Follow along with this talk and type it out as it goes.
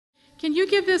Can you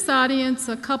give this audience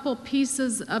a couple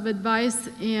pieces of advice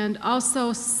and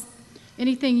also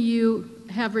anything you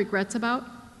have regrets about?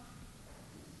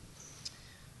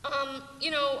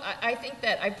 You know, I think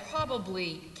that I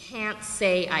probably can't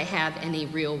say I have any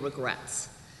real regrets.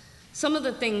 Some of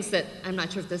the things that, I'm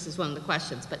not sure if this is one of the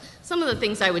questions, but some of the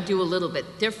things I would do a little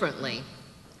bit differently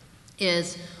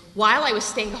is while I was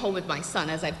staying home with my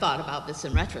son, as I've thought about this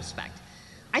in retrospect,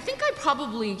 I think I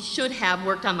probably should have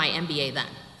worked on my MBA then.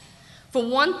 For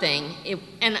one thing,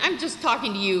 and I'm just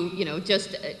talking to you, you know,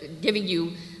 just giving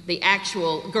you the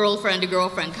actual girlfriend to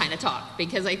girlfriend kind of talk,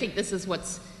 because I think this is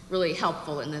what's really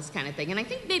helpful in this kind of thing. And I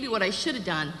think maybe what I should have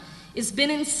done is been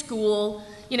in school,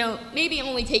 you know, maybe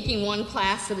only taking one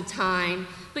class at a time,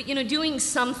 but, you know, doing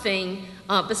something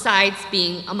besides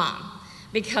being a mom.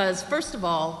 Because first of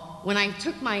all, when I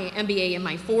took my MBA in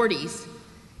my 40s,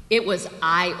 it was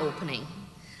eye-opening.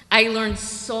 I learned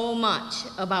so much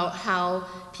about how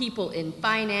people in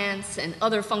finance and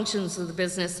other functions of the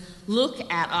business look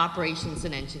at operations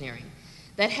and engineering.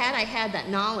 That had I had that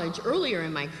knowledge earlier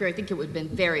in my career, I think it would have been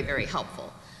very, very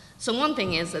helpful. So one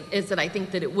thing is that I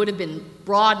think that it would have been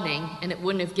broadening and it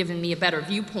wouldn't have given me a better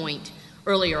viewpoint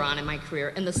earlier on in my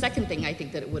career. And the second thing I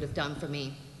think that it would have done for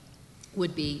me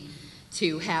would be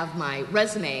to have my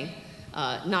resume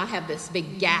not have this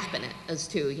big gap in it as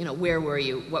to, you know, where were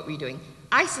you, what were you doing.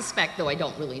 I suspect, though I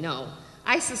don't really know,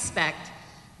 I suspect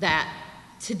that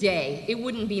today it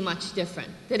wouldn't be much different.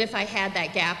 That if I had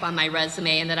that gap on my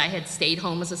resume and that I had stayed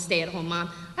home as a stay-at-home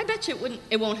mom, I bet you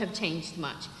it won't have changed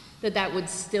much. That would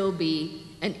still be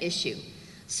an issue.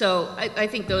 So I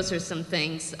think those are some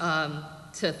things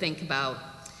to think about.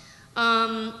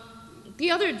 The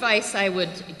other advice I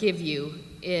would give you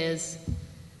is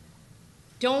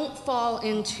don't fall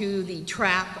into the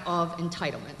trap of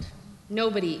entitlement.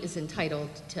 Nobody is entitled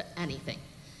to anything.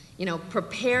 You know,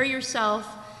 prepare yourself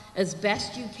as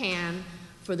best you can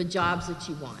for the jobs that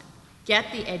you want. Get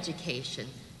the education,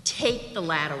 take the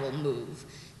lateral move,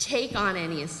 take on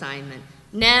any assignment,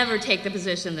 never take the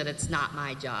position that it's not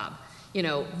my job. You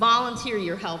know, volunteer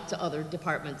your help to other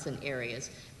departments and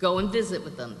areas. Go and visit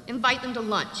with them, invite them to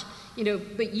lunch, you know,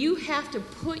 but you have to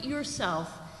put yourself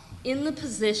in the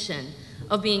position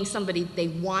of being somebody they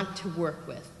want to work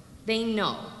with. They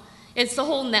know. It's the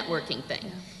whole networking thing.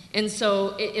 Yeah. And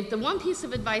so if the one piece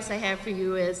of advice I have for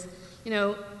you is, you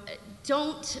know,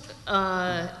 don't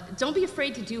be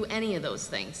afraid to do any of those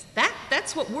things.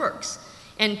 That's what works.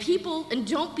 And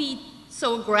don't be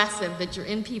so aggressive that you're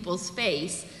in people's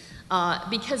face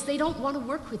because they don't want to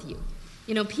work with you.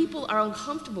 You know, people are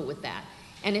uncomfortable with that.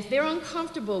 And if they're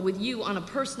uncomfortable with you on a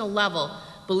personal level,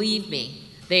 believe me,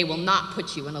 they will not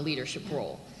put you in a leadership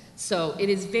role. So it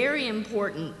is very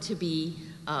important to be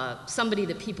somebody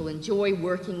that people enjoy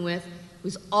working with,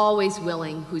 who's always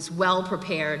willing, who's well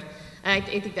prepared. And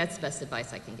I think that's the best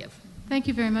advice I can give. Thank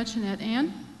you very much, Annette.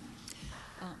 Ann?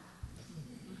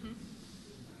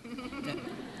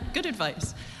 Good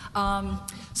advice.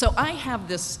 So I have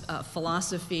this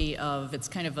philosophy of, it's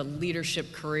kind of a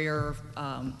leadership career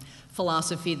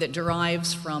philosophy that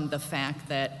derives from the fact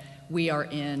that we are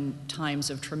in times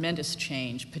of tremendous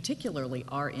change, particularly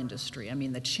our industry. I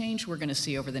mean, the change we're going to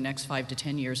see over the next 5 to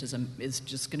 10 years is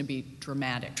just going to be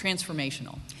dramatic,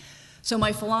 transformational. So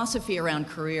my philosophy around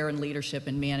career and leadership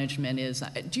and management is,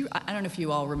 I don't know if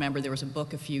you all remember, there was a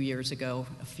book a few years ago,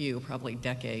 probably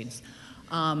decades,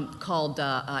 called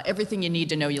Everything You Need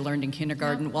to Know You Learned in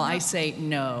Kindergarten. Yeah. Well, I say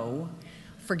no,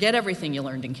 forget everything you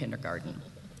learned in kindergarten.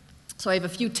 So I have a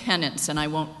few tenets, and I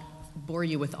won't bore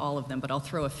you with all of them, but I'll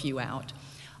throw a few out.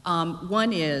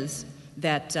 One is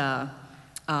that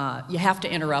you have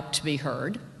to interrupt to be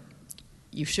heard.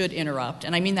 You should interrupt,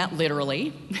 and I mean that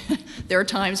literally. There are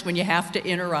times when you have to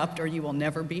interrupt or you will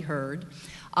never be heard.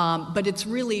 But it's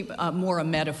really more a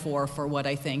metaphor for what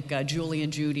I think Julie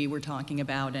and Judy were talking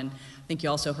about, and I think you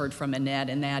also heard from Annette,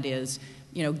 and that is,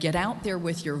 you know, get out there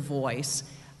with your voice.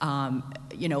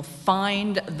 You know,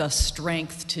 find the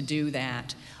strength to do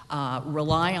that.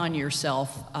 Rely on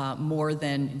yourself more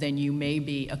than you may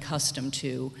be accustomed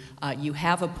to. You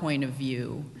have a point of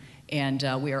view, and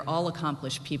we are all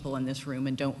accomplished people in this room,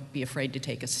 and don't be afraid to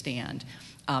take a stand.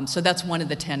 So that's one of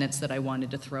the tenets that I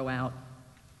wanted to throw out.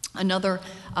 Another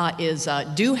is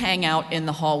do hang out in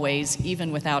the hallways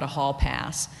even without a hall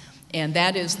pass, and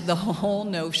that is the whole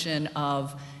notion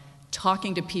of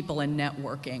talking to people and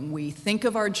networking. We think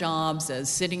of our jobs as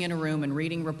sitting in a room and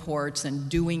reading reports and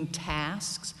doing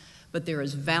tasks, but there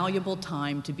is valuable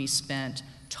time to be spent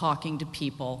talking to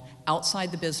people outside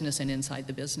the business and inside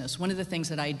the business. One of the things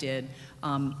that I did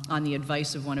on the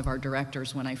advice of one of our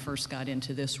directors when I first got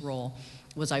into this role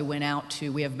was I went out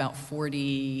to, we have about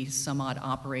 40 some odd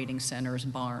operating centers,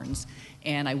 barns,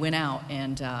 and I went out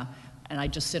and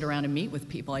I'd just sit around and meet with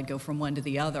people. I'd go from one to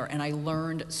the other, and I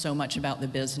learned so much about the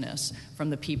business from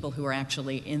the people who are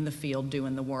actually in the field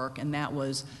doing the work, and that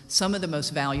was some of the most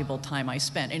valuable time I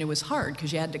spent. And it was hard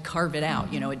because you had to carve it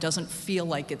out. You know, it doesn't feel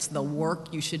like it's the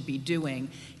work you should be doing.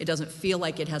 It doesn't feel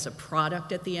like it has a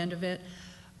product at the end of it.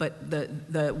 But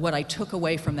what I took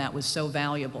away from that was so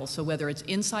valuable. So whether it's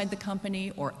inside the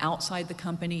company or outside the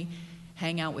company,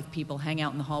 hang out with people, hang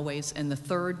out in the hallways. And the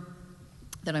third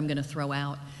that I'm going to throw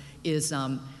out is,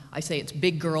 I say it's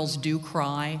big girls do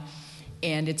cry.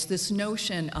 And it's this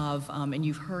notion of, and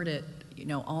you've heard it, you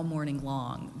know, all morning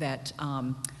long, that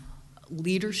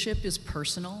leadership is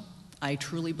personal. I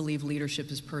truly believe leadership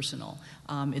is personal.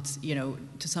 It's, you know,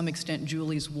 to some extent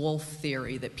Julie's wolf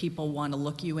theory, that people want to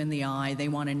look you in the eye, they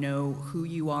want to know who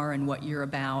you are and what you're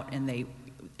about, and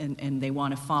they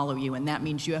want to follow you. And that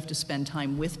means you have to spend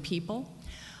time with people,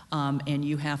 and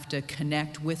you have to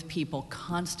connect with people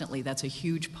constantly. That's a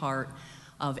huge part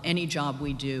of any job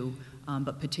we do,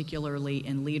 but particularly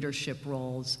in leadership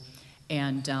roles.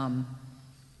 And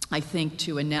I think,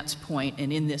 to Annette's point,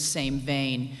 and in this same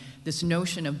vein, this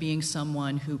notion of being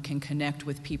someone who can connect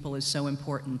with people is so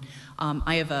important.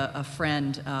 I have a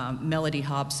friend, Melody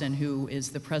Hobson, who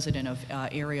is the president of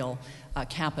Ariel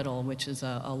Capital, which is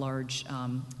a large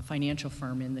financial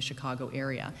firm in the Chicago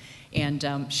area. And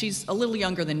she's a little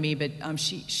younger than me, but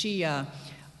she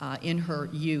in her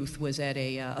youth was at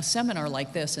a seminar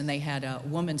like this, and they had a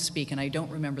woman speak, and I don't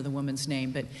remember the woman's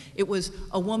name, but it was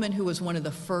a woman who was one of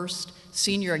the first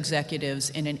senior executives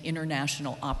in an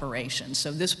international operation.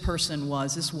 So this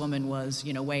woman was,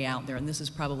 you know, way out there, and this is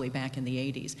probably back in the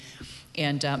 80s.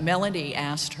 And Melody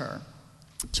asked her,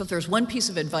 so if there's one piece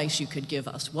of advice you could give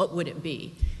us, what would it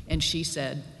be? And she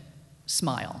said,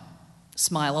 smile.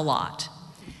 Smile a lot.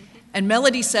 And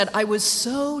Melody said, I was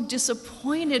so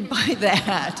disappointed by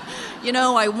that. You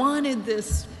know, I wanted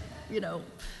this, you know,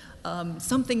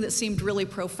 something that seemed really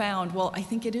profound. Well, I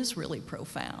think it is really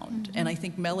profound. And I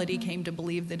think Melody came to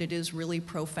believe that it is really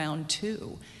profound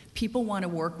too. People want to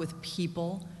work with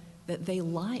people that they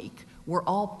like. We're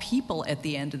all people at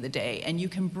the end of the day, and you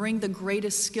can bring the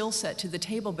greatest skill set to the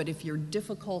table, but if you're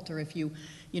difficult, or if you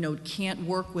know, can't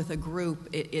work with a group,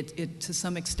 it to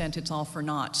some extent it's all for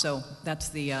naught. So that's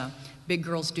the big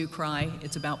girls do cry.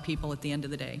 It's about people at the end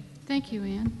of the day. Thank you,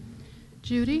 Ann.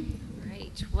 Judy?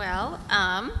 Right. Well,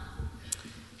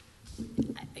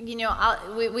 you know,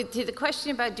 to the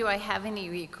question about do I have any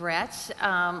regrets,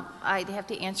 I'd have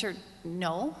to answer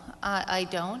no, I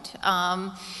don't.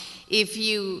 I'm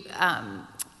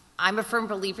a firm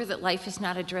believer that life is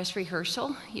not a dress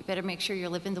rehearsal. You better make sure you're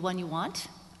living the one you want.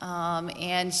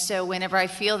 And so whenever I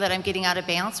feel that I'm getting out of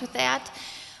balance with that,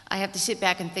 I have to sit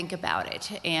back and think about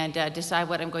it and decide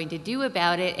what I'm going to do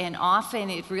about it. And often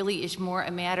it really is more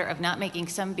a matter of not making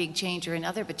some big change or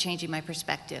another, but changing my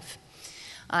perspective.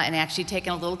 And actually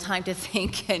taking a little time to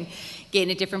think and gain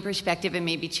a different perspective and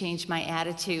maybe change my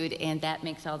attitude, and that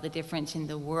makes all the difference in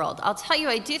the world. I'll tell you,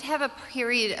 I did have a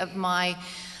period of my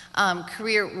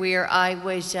career where I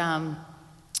was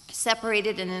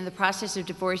separated, and in the process of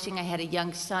divorcing, I had a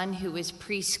young son who was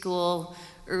preschool,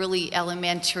 early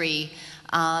elementary,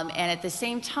 and at the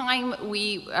same time,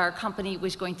 our company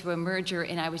was going through a merger,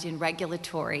 and I was in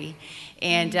regulatory,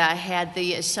 and had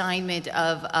the assignment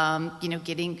of, you know,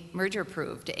 getting merger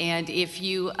approved. And if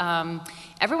you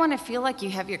ever want to feel like you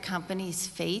have your company's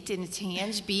fate in its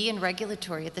hands, be in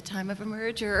regulatory at the time of a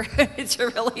merger. It's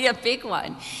really a big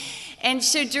one. And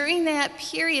so during that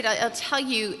period, I'll tell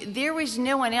you, there was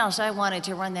no one else I wanted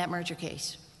to run that merger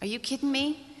case. Are you kidding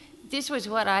me? This was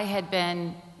what I had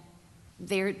been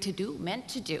there to do, meant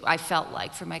to do, I felt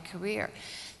like, for my career.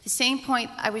 At the same point,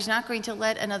 I was not going to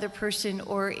let another person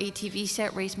or a TV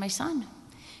set raise my son,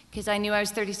 because I knew I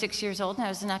was 36 years old and I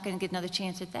was not going to get another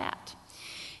chance at that.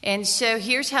 And so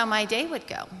here's how my day would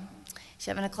go.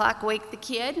 7 o'clock, wake the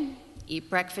kid, eat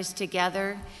breakfast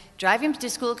together, drive him to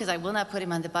school, because I will not put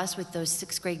him on the bus with those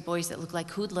 6th grade boys that look like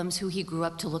hoodlums who he grew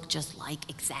up to look just like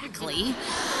exactly.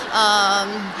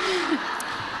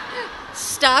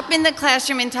 Stop in the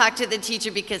classroom and talk to the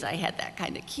teacher, because I had that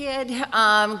kind of kid.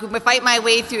 Fight my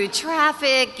way through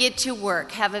traffic, get to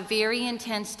work, have a very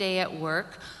intense day at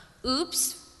work.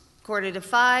 Oops,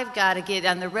 4:45, gotta get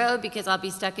on the road because I'll be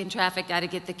stuck in traffic, gotta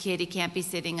get the kid, he can't be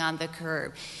sitting on the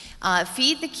curb.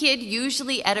 Feed the kid,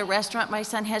 usually at a restaurant. My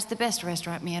son has the best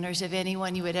restaurant manners of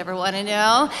anyone you would ever want to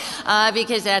know,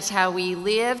 because that's how we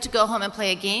lived. Go home and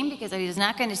play a game, because he was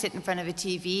not going to sit in front of a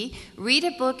TV. Read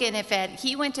a book, and if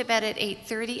he went to bed at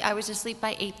 8:30, I was asleep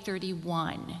by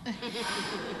 8:31.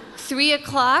 3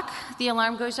 o'clock, the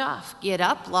alarm goes off. Get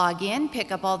up, log in,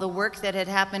 pick up all the work that had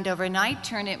happened overnight,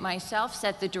 turn it myself,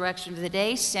 set the direction of the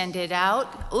day, send it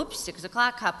out. Oops, 6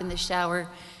 o'clock, hop in the shower,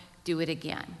 do it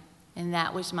again. And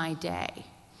that was my day.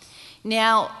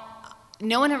 Now,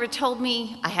 no one ever told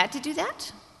me I had to do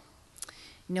that.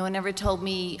 No one ever told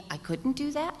me I couldn't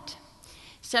do that.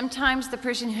 Sometimes the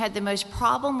person who had the most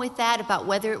problem with that about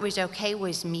whether it was okay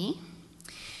was me.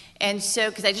 And so,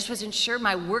 because I just wasn't sure,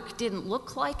 my work didn't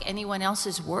look like anyone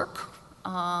else's work,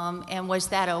 and was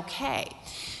that okay?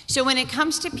 So when it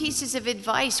comes to pieces of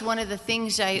advice, one of the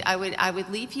things I would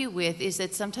leave you with is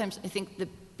that sometimes I think the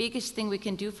biggest thing we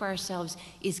can do for ourselves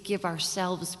is give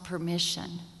ourselves permission.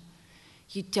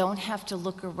 You don't have to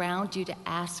look around you to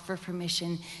ask for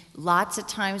permission. Lots of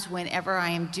times whenever I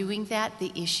am doing that,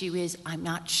 the issue is I'm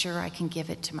not sure I can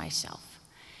give it to myself.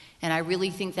 And I really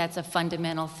think that's a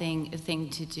fundamental thing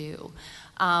to do.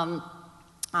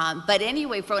 But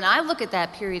anyway, when I look at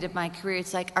that period of my career,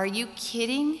 it's like, are you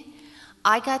kidding?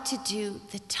 I got to do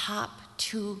the top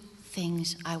 2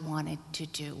 things I wanted to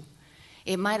do.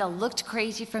 It might have looked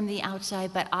crazy from the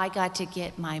outside, but I got to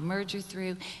get my merger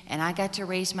through, and I got to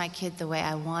raise my kid the way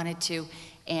I wanted to,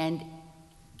 and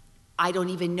I don't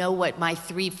even know what my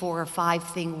 3, 4, or 5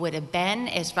 thing would have been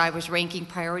as I was ranking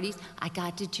priorities. I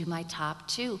got to do my top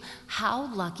 2.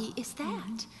 How lucky is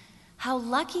that? How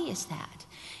lucky is that?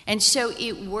 And so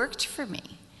it worked for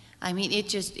me. I mean, it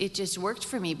just worked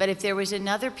for me. But if there was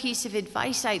another piece of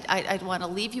advice I'd want to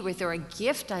leave you with, or a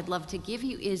gift I'd love to give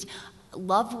you, is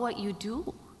love what you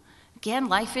do. Again,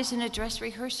 life isn't a dress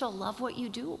rehearsal. Love what you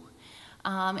do.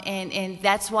 And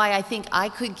that's why I think I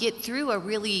could get through a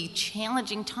really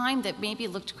challenging time that maybe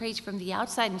looked crazy from the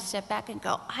outside and step back and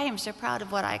go, I am so proud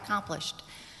of what I accomplished.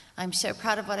 I'm so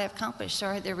proud of what I've accomplished. So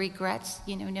are there regrets?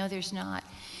 No, there's not.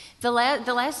 The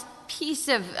last piece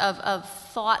of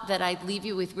thought that I'd leave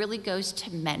you with really goes to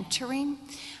mentoring.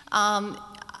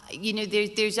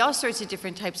 There's all sorts of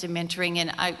different types of mentoring,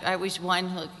 and I was one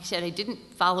who, like I said, I didn't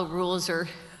follow rules or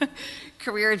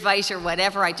career advice or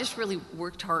whatever. I just really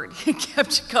worked hard and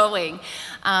kept going.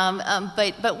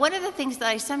 But one of the things that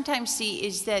I sometimes see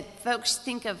is that folks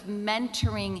think of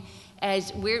mentoring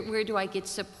as where do I get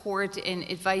support and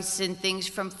advice and things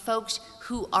from folks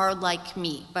who are like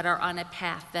me, but are on a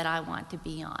path that I want to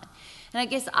be on. And I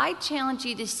guess I challenge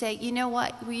you to say, you know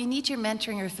what, where you need your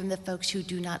mentoring are from the folks who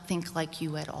do not think like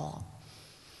you at all.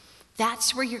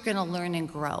 That's where you're going to learn and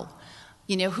grow.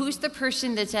 Who's the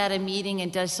person that's at a meeting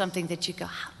and does something that you go,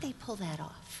 how'd they pull that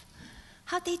off?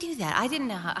 How'd they do that? I didn't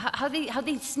know how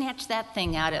they snatch that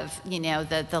thing out of,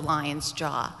 the lion's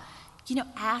jaw.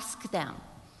 Ask them.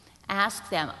 Ask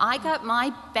them. I got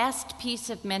my best piece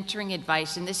of mentoring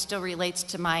advice, and this still relates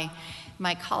to my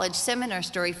college seminar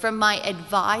story, from my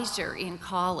advisor in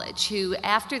college, who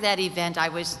after that event, I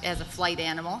was, as a flight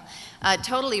animal,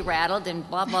 totally rattled and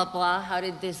blah, blah, blah. How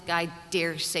did this guy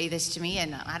dare say this to me?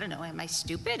 And I don't know, am I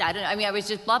stupid? I was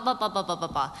just blah, blah, blah, blah, blah, blah,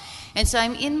 blah. And so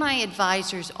I'm in my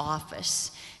advisor's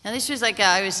office. Now this was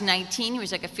I was 19, he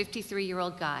was like a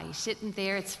 53-year-old guy. He's sitting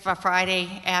there, it's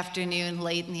Friday afternoon,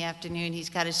 late in the afternoon. He's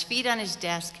got his feet on his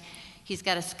desk. He's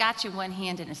got a scotch in one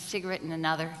hand and a cigarette in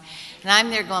another. And I'm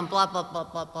there going blah, blah, blah,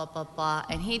 blah, blah, blah, blah.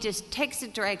 And he just takes a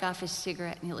drag off his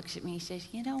cigarette and he looks at me and he says,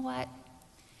 you know what?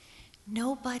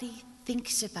 Nobody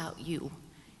thinks about you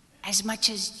as much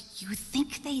as you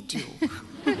think they do.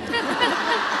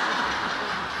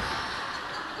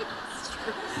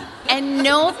 And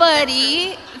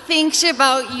nobody thinks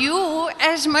about you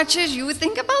as much as you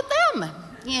think about them,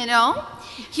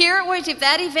 Here it was, if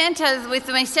that event with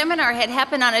my seminar had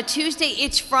happened on a Tuesday,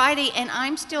 it's Friday, and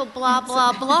I'm still blah,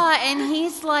 blah, blah. And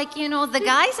he's like, the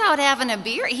guy's out having a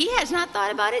beer. He has not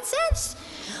thought about it since.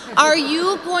 Are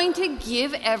you going to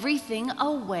give everything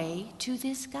away to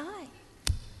this guy?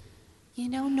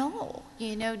 No.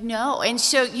 No. And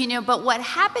so, but what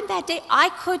happened that day, I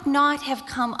could not have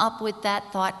come up with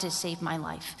that thought to save my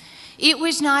life. It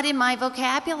was not in my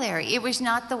vocabulary. It was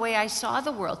not the way I saw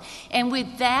the world. And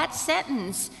with that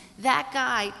sentence, that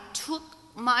guy took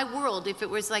my world, if it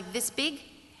was like this big,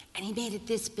 and he made it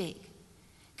this big.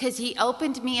 Because he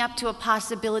opened me up to a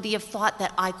possibility of thought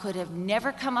that I could have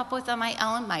never come up with on my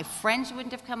own, my friends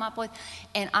wouldn't have come up with.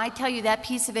 And I tell you, that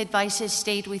piece of advice has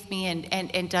stayed with me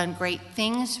and done great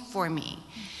things for me.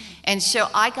 And so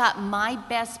I got my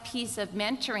best piece of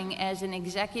mentoring as an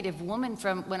executive woman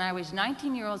from when I was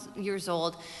 19 years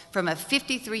old from a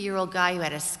 53-year-old guy who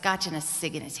had a scotch and a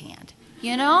cig in his hand.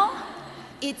 You know?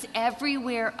 It's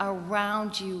everywhere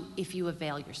around you if you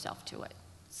avail yourself to it.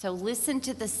 So listen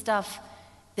to the stuff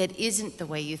that isn't the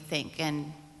way you think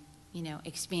and,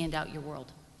 expand out your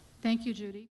world. Thank you, Judy.